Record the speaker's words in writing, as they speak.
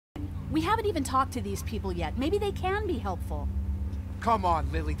We haven't even talked to these people yet. Maybe they can be helpful. Come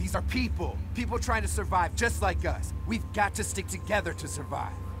on, Lily. These are people. People trying to survive just like us. We've got to stick together to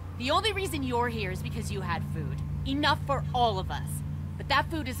survive. The only reason you're here is because you had food. Enough for all of us. But that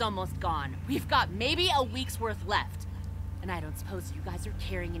food is almost gone. We've got maybe a week's worth left. And I don't suppose you guys are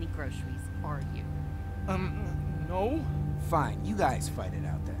carrying any groceries, are you? No. Fine, you guys fight it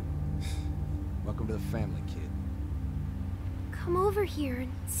out then. Welcome to the family, kid. Come over here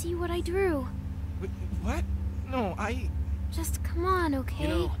and see what I drew. What? No, Just come on, okay? You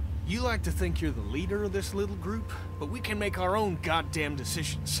know, you like to think you're the leader of this little group, but we can make our own goddamn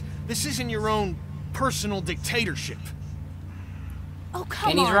decisions. This isn't your own personal dictatorship. Oh,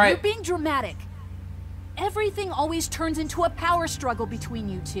 come Kenny's on. right. You're being dramatic. Everything always turns into a power struggle between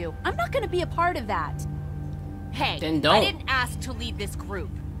you two. I'm not going to be a part of that. Hey, Then don't. I didn't ask to lead this group.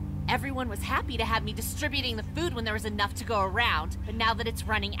 Everyone was happy to have me distributing the food when there was enough to go around, but now that it's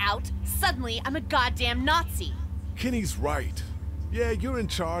running out, suddenly I'm a goddamn Nazi. Kenny's right. Yeah, you're in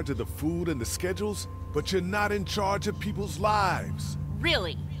charge of the food and the schedules, but you're not in charge of people's lives.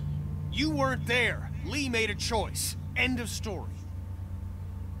 Really? You weren't there. Lee made a choice. End of story.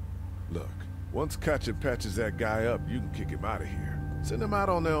 Look, once Katja patches that guy up, you can kick him out of here. Send them out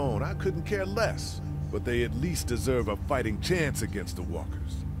on their own. I couldn't care less. But they at least deserve a fighting chance against the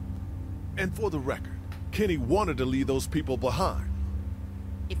walkers. And for the record, Kenny wanted to leave those people behind.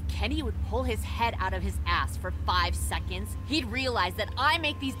 If Kenny would pull his head out of his ass for 5 seconds, he'd realize that I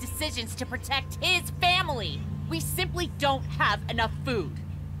make these decisions to protect his family. We simply don't have enough food.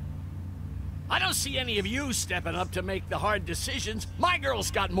 I don't see any of you stepping up to make the hard decisions. My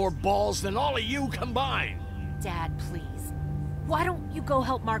girl's got more balls than all of you combined. Dad, please. Why don't you go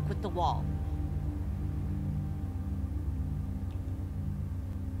help Mark with the wall?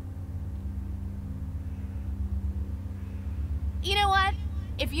 You know what?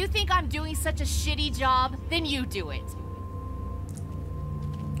 If you think I'm doing such a shitty job, then you do it.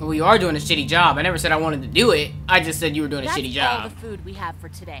 Well, you are doing a shitty job. I never said I wanted to do it. I just said you were doing a shitty That's all job. the food we have for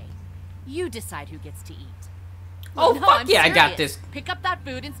today. You decide who gets to eat. Oh, No, fuck I'm yeah, I got serious. this. Pick up that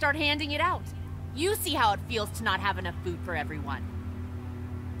food and start handing it out. You see how it feels to not have enough food for everyone.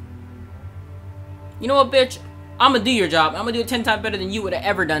 You know what, bitch? I'm gonna do your job. I'm gonna do it 10 times better than you would have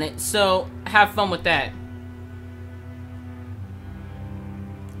ever done it. So, have fun with that.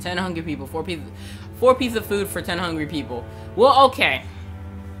 10 hungry people. 4 pieces of food for 10 hungry people. Well, okay.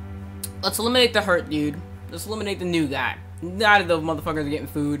 Let's eliminate the hurt dude. Let's eliminate the new guy. Neither of those motherfuckers are getting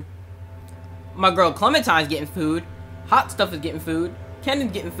food. My girl Clementine's getting food. Hot Stuff is getting food.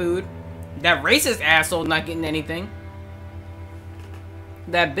 Ken's getting food. That racist asshole's not getting anything.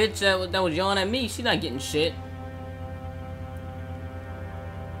 That bitch that was yelling at me, she's not getting shit.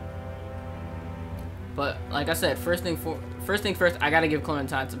 But like I said, first thing first, I gotta give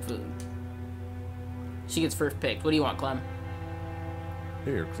Clementine some food. She gets first picked. What do you want, Clem?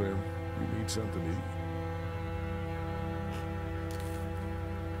 Here, Clem, you need something to eat.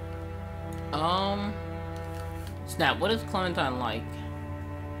 Snap, what does Clementine like?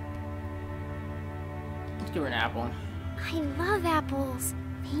 Let's give her an apple. I love apples.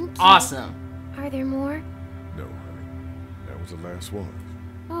 Thank you. Awesome. Are there more? No, honey. That was the last one.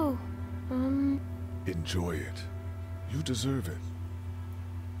 Oh, Enjoy it. You deserve it.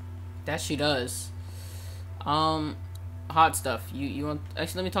 That she does. Hot Stuff. You want?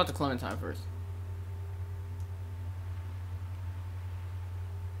 Actually, let me talk to Clementine first.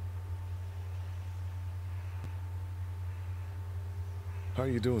 How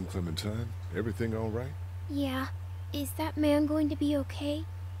you doing, Clementine? Everything all right? yeah. Is that man going to be okay?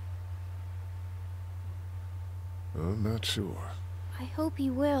 I'm not sure. I hope he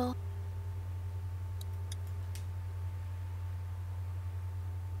will.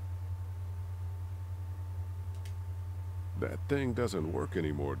 That thing doesn't work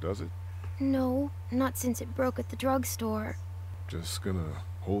anymore, does it? No, not since it broke at the drugstore. Just gonna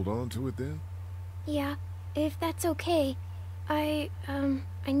hold on to it then? Yeah, if that's okay. I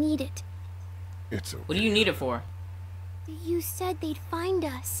need it. It's okay. What do you need it for? You said they'd find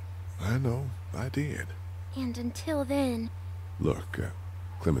us. I know, I did. And until then... Look,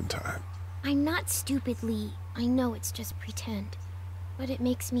 Clementine. I'm not stupid, Lee. I know it's just pretend. But it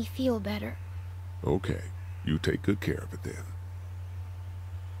makes me feel better. Okay, you take good care of it then.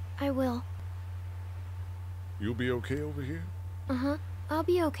 I will. You'll be okay over here? Uh-huh. I'll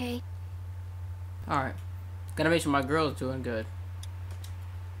be okay. Alright. Gotta make sure my girl's doing good.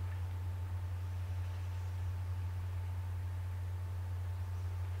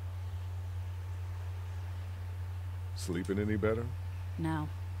 Sleeping any better? No.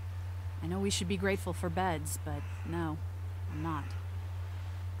 I know we should be grateful for beds, but no, I'm not.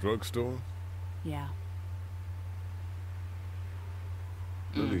 Drugstore? Yeah.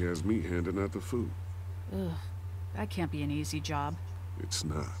 Lily has me handing out the food. Ugh, that can't be an easy job. It's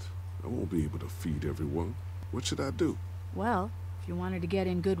not. I won't be able to feed everyone. What should I do? Well, if you wanted to get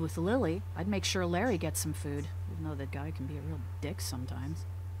in good with Lily, I'd make sure Larry gets some food, even though that guy can be a real dick sometimes.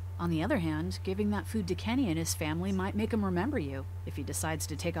 On the other hand, giving that food to Kenny and his family might make him remember you, if he decides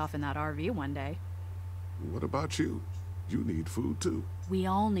to take off in that RV one day. What about you? You need food too. We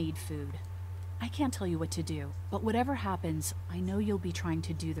all need food. I can't tell you what to do, but whatever happens, I know you'll be trying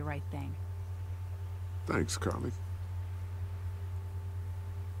to do the right thing. Thanks, Carly.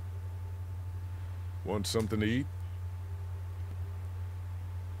 Want something to eat?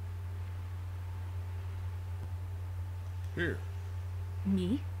 Here.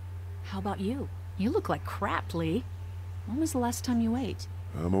 Me? How about you? You look like crap, Lee. When was the last time you ate?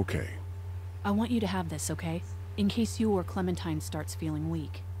 I'm okay. I want you to have this, okay? In case you or Clementine starts feeling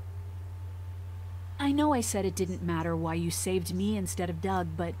weak. I know I said it didn't matter why you saved me instead of Doug,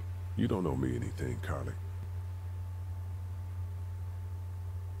 but... You don't owe me anything, Carly.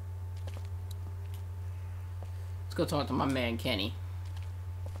 Let's go talk to my man, Kenny.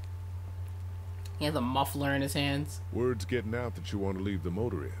 He has a muffler in his hands. Word's getting out that you want to leave the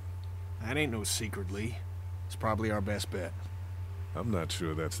motor in. That ain't no secret, Lee. It's probably our best bet. I'm not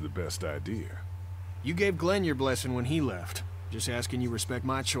sure that's the best idea. You gave Glenn your blessing when he left. Just asking you respect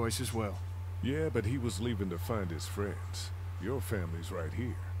my choice as well. Yeah, but he was leaving to find his friends. Your family's right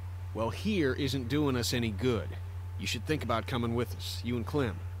here. Well, here isn't doing us any good. You should think about coming with us, you and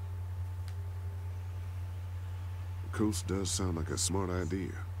Clem. The coast does sound like a smart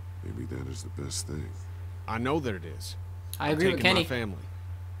idea. Maybe that is the best thing. I know that it is. I agree with Kenny. My family.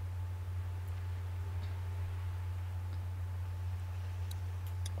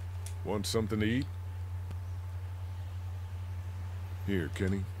 Want something to eat? Here,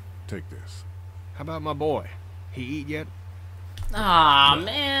 Kenny. Take this. How about my boy? He eat yet? Aw,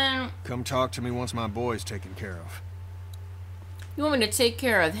 man. Come talk to me once my boy's taken care of. You want me to take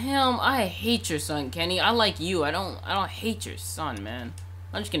care of him? I hate your son, Kenny. I like you. I don't hate your son, man.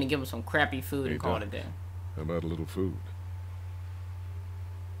 I'm just gonna give him some crappy food and call it a day. How about a little food?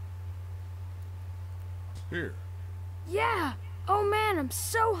 Here. Yeah! Oh man, I'm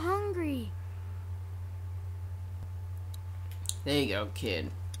so hungry! There you go,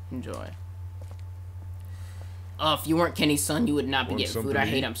 kid. Enjoy. Oh, if you weren't Kenny's son, you would not be getting food. I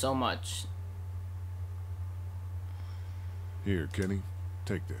hate him so much. Here, Kenny.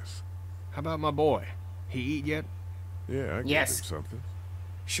 Take this. How about my boy? He eat yet? Yeah, I gave him something.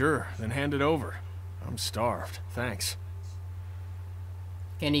 Sure, then hand it over. I'm starved. Thanks.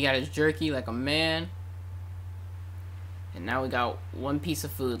 Kenny got his jerky like a man. And now we got one piece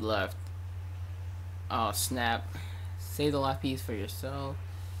of food left. Oh, snap. Save the last piece for yourself.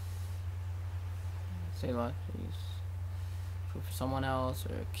 Save the last piece for someone else,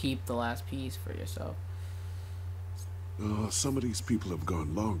 or keep the last piece for yourself. Some of these people have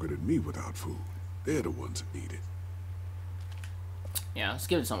gone longer than me without food. They're the ones that need it. Yeah, let's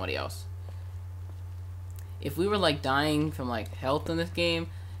give it to somebody else. If we were like dying from like health in this game,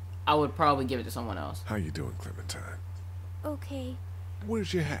 I would probably give it to someone else. How you doing, Clementine? Okay.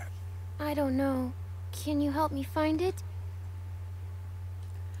 Where's your hat? I don't know. Can you help me find it?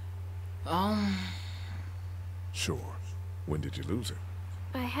 Sure. When did you lose it?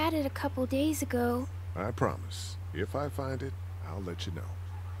 I had it a couple days ago. I promise. If I find it, I'll let you know.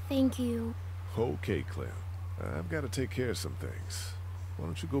 Thank you. Okay, Clem. I've got to take care of some things. Why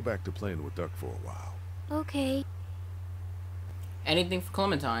don't you go back to playing with Duck for a while? Okay. Anything for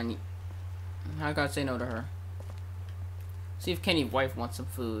Clementine. I gotta say no to her. See if Kenny's wife wants some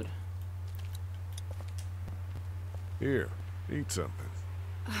food. Here, eat something.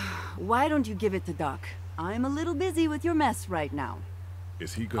 Why don't you give it to Duck? I'm a little busy with your mess right now.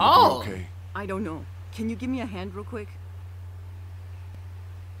 Is he gonna be okay? I don't know. Can you give me a hand real quick?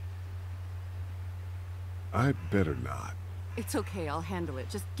 I better not. It's okay, I'll handle it.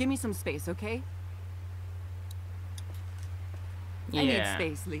 Just give me some space, okay? Yeah. I need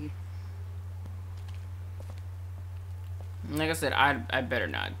space, Lee. Like I said, I better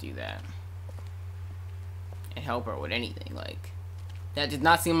not do that. And help her with anything, like. That did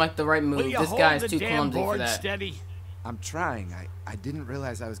not seem like the right move. This guy is too clumsy for that. Steady? I'm trying. I didn't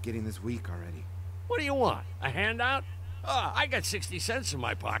realize I was getting this weak already. What do you want? A handout? I got 60 cents in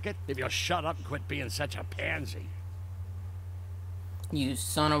my pocket. If you'll shut up and quit being such a pansy. You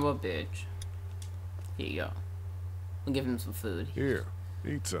son of a bitch. Here you go. We'll give him some food. Here,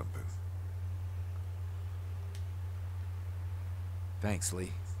 eat something. Thanks,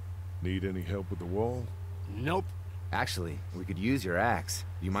 Lee. Need any help with the wall? Nope. Actually, we could use your axe.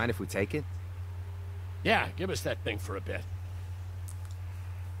 Do you mind if we take it? Yeah, give us that thing for a bit.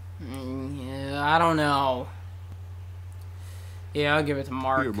 Yeah, I don't know. Yeah, I'll give it to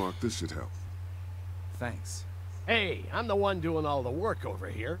Mark. Here, Mark, this should help. Thanks. Hey, I'm the one doing all the work over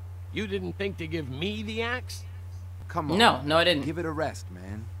here. You didn't think to give me the axe? Come on. No, I didn't. Give it a rest,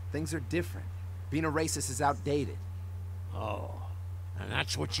 man. Things are different. Being a racist is outdated. Oh, and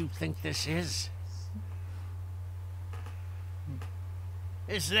that's what you think this is?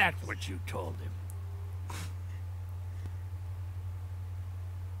 Is that what you told him?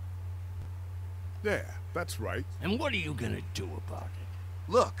 Yeah, that's right. And what are you gonna do about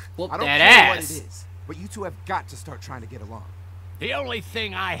it? Look, Whoop I don't that care what ass. it is, but you two have got to start trying to get along. The only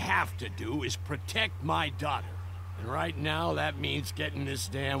thing I have to do is protect my daughter. And right now, that means getting this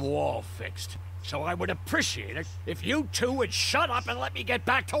damn wall fixed. So I would appreciate it if you two would shut up and let me get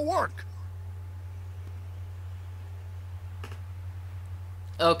back to work.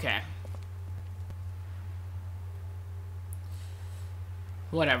 Okay.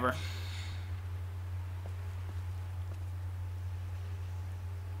 Whatever.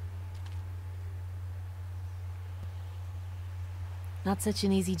 Not such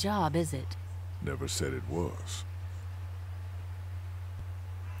an easy job, is it? Never said it was.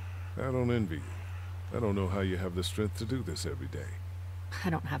 I don't envy you. I don't know how you have the strength to do this every day. I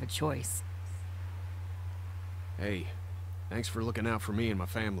don't have a choice. Hey, thanks for looking out for me and my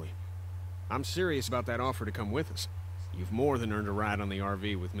family. I'm serious about that offer to come with us. You've more than earned a ride on the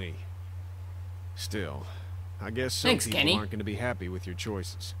RV with me. Still, I guess some Thanks, people Kenny. aren't going to be happy with your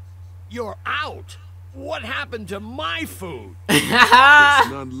choices. You're out. What happened to my food? There's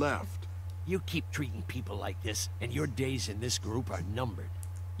none left. You keep treating people like this, and your days in this group are numbered.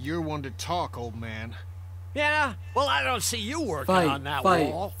 You're one to talk, old man. Yeah? Well, I don't see you working on that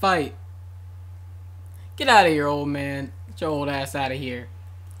wall. Fight. Get out of here, old man. Get your old ass out of here.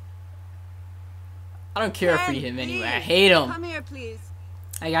 I don't care for him anyway. I hate him. Come here, please.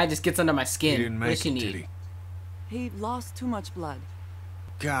 That guy just gets under my He skin. didn't What make does it, she did need? he? He lost too much blood.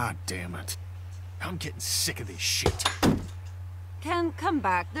 God damn it. I'm getting sick of this shit. Ken, come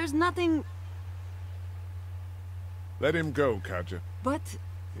back. There's nothing... Let him go, Katja. But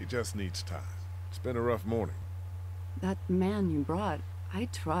He just needs time. It's been a rough morning. that man you brought, I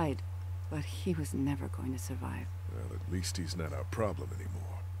tried, but he was never going to survive. Well, at least he's not our problem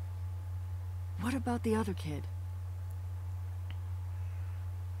anymore. What about the other kid?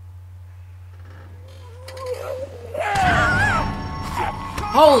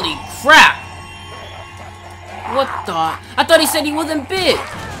 Holy crap! What the? I thought he said he wasn't bit.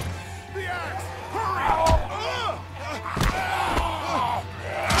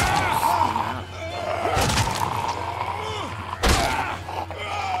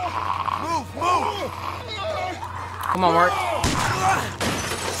 Come on, Mark.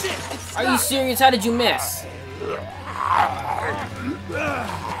 Are you serious? How did you miss?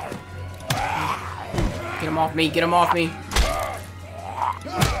 Get him off me. Get him off me.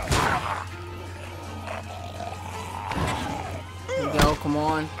 Here we go. Come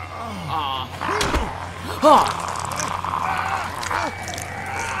on.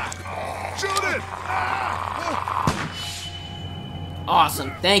 Shoot it!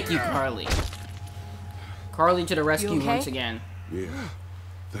 Awesome. Thank you, Carly. Carly to the rescue okay? once again. Yeah,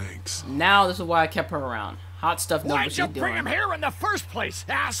 thanks. Now this is why I kept her around. Hot stuff knows what Why'd she's you bring him doing. here in the first place,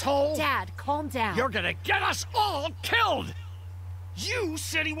 asshole? Dad, calm down. You're gonna get us all killed! You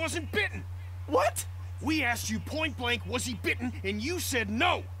said he wasn't bitten. What? We asked you point blank, was he bitten, and you said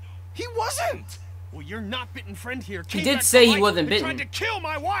no. He wasn't. Well, your not bitten friend here came did back to say he life wasn't and bitten. tried to kill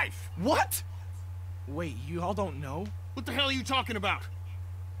my wife. What? Wait, you all don't know? What the hell are you talking about?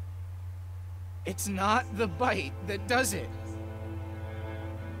 It's not the bite that does it.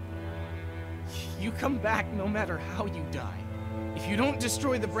 You come back no matter how you die. If you don't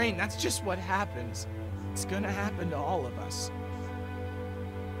destroy the brain, that's just what happens. It's gonna happen to all of us.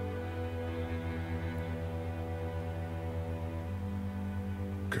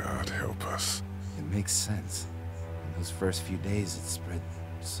 God help us. It makes sense. In those first few days, it spread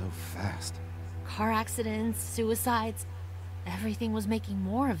so fast. Car accidents, suicides. Everything was making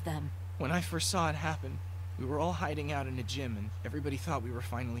more of them. When I first saw it happen, we were all hiding out in a gym and everybody thought we were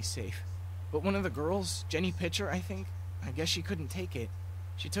finally safe. But one of the girls, Jenny Pitcher, I think, I guess she couldn't take it.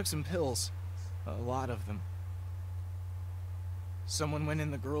 She took some pills. A lot of them. Someone went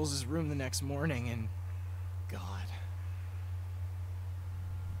in the girls' room the next morning and... God.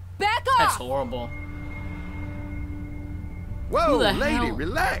 Back off! That's horrible. Whoa, Who the lady, hell?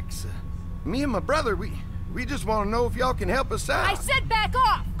 relax. Me and my brother, we just want to know if y'all can help us out. I said back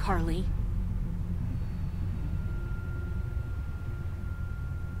off! Carly.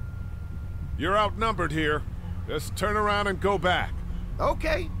 You're outnumbered here. Just turn around and go back.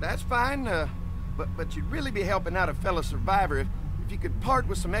 Okay, that's fine. But you'd really be helping out a fellow survivor if you could part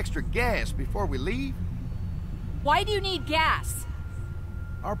with some extra gas before we leave. Why do you need gas?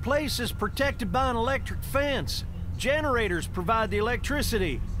 Our place is protected by an electric fence. Generators provide the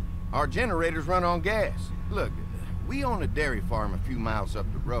electricity. Our generators run on gas. Look, we own a dairy farm a few miles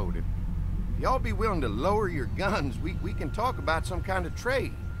up the road. If y'all be willing to lower your guns, we can talk about some kind of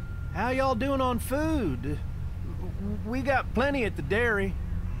trade. How y'all doing on food? We got plenty at the dairy.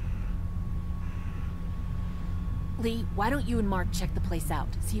 Lee, why don't you and Mark check the place out,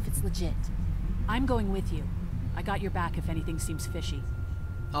 see if it's legit? I'm going with you. I got your back if anything seems fishy.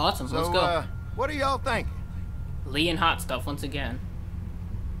 Awesome, So, let's go. what are y'all thinking? Lee and hot stuff once again.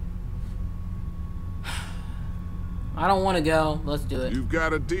 I don't want to go. Let's do it. You've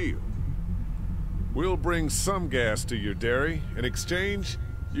got a deal. We'll bring some gas to your dairy. In exchange,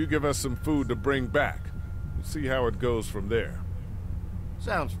 you give us some food to bring back. We'll see how it goes from there.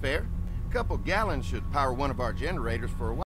 Sounds fair. A couple gallons should power one of our generators for a while.